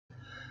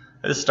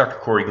This is Dr.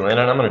 Corey Glenn,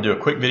 and I'm going to do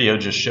a quick video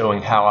just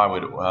showing how I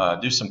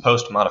would do some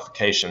post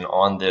modification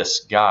on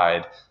this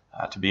guide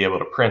to be able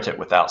to print it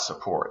without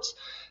supports.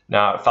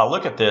 Now, if I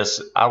look at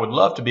this, I would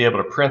love to be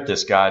able to print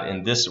this guide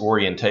in this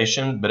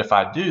orientation, but if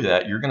I do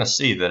that, you're going to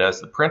see that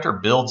as the printer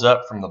builds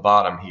up from the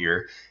bottom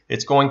here,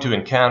 it's going to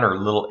encounter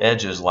little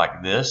edges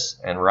like this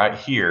and right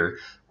here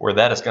where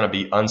that is going to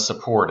be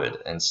unsupported.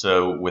 And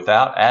so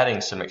without adding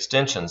some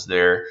extensions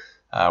there,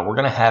 we're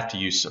going to have to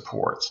use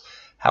supports.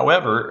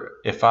 However,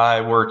 if I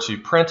were to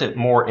print it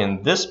more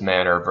in this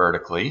manner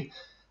vertically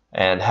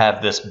and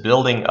have this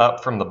building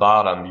up from the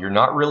bottom, you're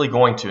not really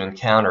going to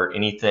encounter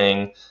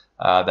anything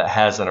that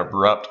has an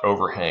abrupt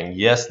overhang.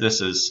 Yes,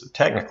 this is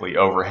technically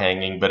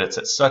overhanging, but it's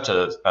at such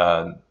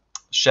a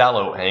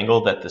shallow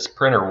angle that this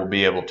printer will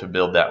be able to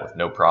build that with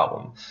no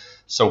problem.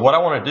 So what I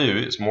want to do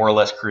is more or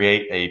less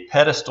create a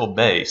pedestal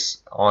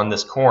base on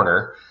this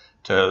corner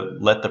to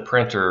let the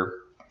printer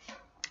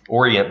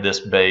orient this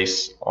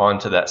base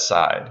onto that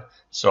side.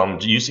 So I'm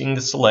using the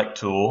select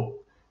tool,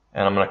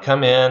 and I'm going to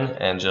come in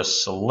and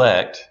just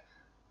select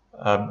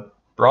a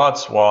broad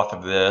swath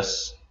of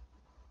this.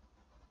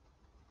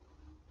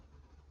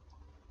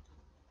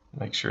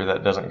 Make sure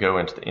that doesn't go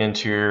into the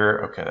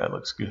interior. Okay, that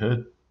looks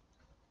good.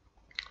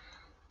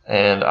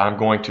 And I'm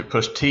going to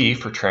push T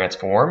for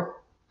transform,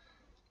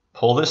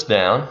 pull this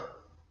down.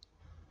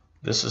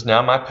 This is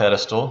now my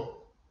pedestal,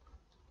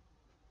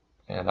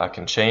 and I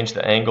can change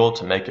the angle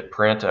to make it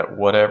print at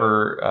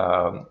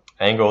whatever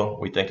angle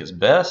we think is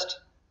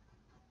best.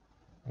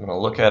 I'm going to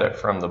look at it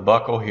from the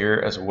buckle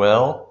here as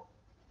well.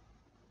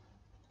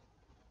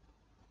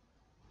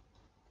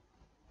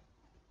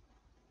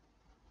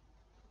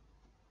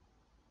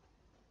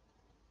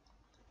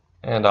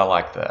 And I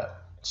like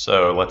that.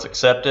 So let's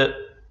accept it.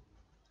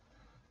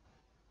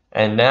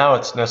 And now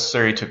it's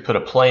necessary to put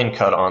a plane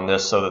cut on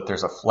this so that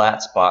there's a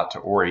flat spot to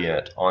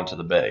orient onto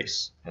the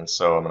base. And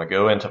so I'm going to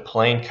go into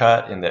plane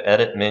cut in the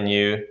edit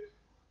menu,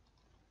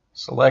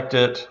 select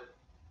it,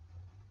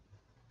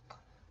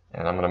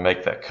 and I'm going to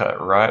make that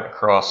cut right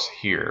across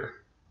here.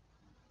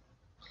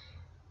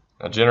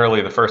 Now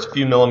generally the first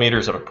few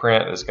millimeters of a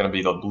print is going to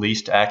be the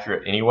least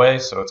accurate anyway,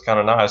 so it's kind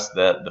of nice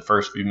that the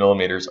first few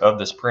millimeters of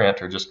this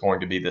print are just going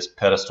to be this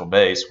pedestal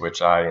base,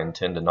 which I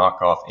intend to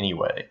knock off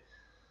anyway.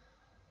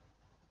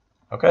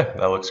 Okay,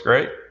 that looks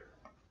great.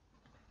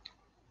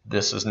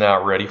 This is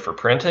now ready for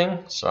printing,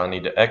 so I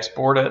need to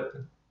export it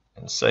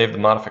and save the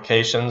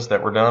modifications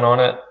that were done on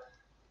it.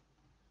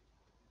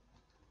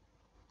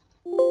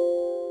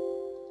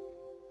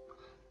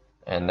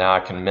 And now I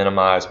can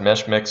minimize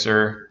Mesh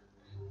Mixer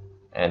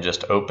and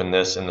just open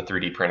this in the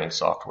 3D printing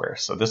software.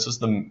 So this is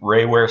the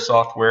Rayware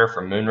software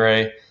from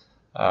Moonray.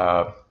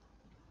 I'm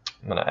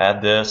going to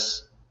add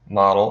this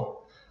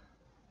model.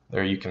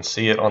 There you can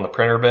see it on the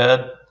printer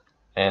bed.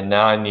 And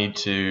now I need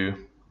to,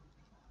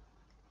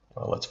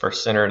 well, let's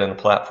first center it in the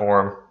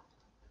platform.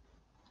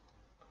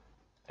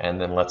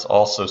 And then let's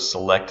also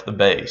select the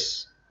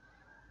base.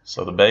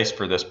 So the base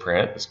for this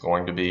print is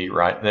going to be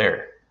right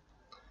there.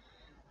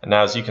 And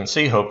now as you can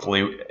see,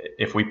 hopefully,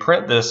 if we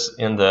print this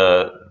in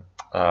the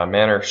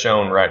manner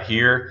shown right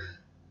here,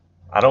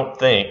 I don't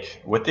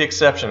think, with the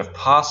exception of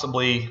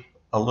possibly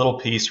a little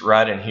piece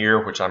right in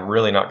here, which I'm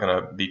really not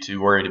going to be too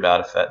worried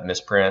about if that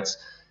misprints,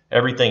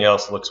 everything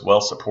else looks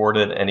well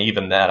supported, and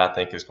even that I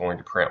think is going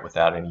to print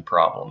without any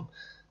problem.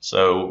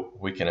 So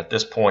we can at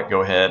this point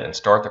go ahead and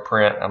start the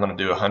print. I'm going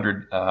to do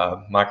 100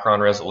 micron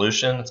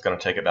resolution. It's going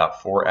to take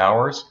about 4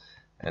 hours,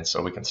 and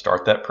so we can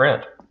start that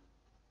print.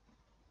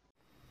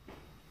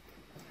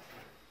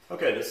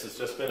 Okay, this has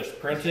just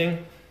finished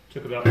printing.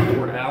 Took about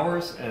 4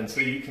 hours, and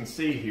so you can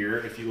see here,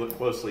 if you look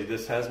closely,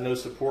 this has no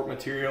support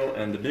material,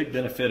 and the big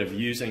benefit of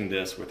using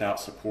this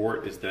without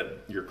support is that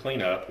your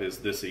cleanup is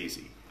this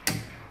easy.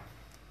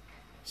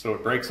 So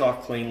it breaks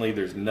off cleanly.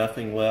 There's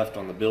nothing left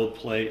on the build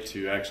plate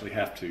to actually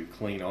have to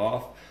clean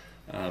off.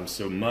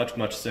 So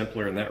much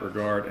simpler in that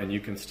regard, and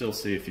you can still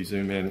see if you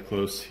zoom in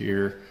close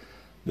here,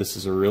 this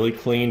is a really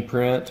clean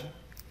print.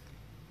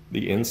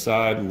 The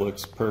inside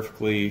looks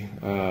perfectly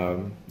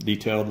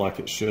detailed like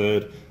it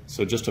should,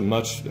 so just a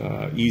much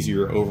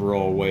easier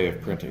overall way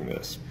of printing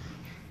this.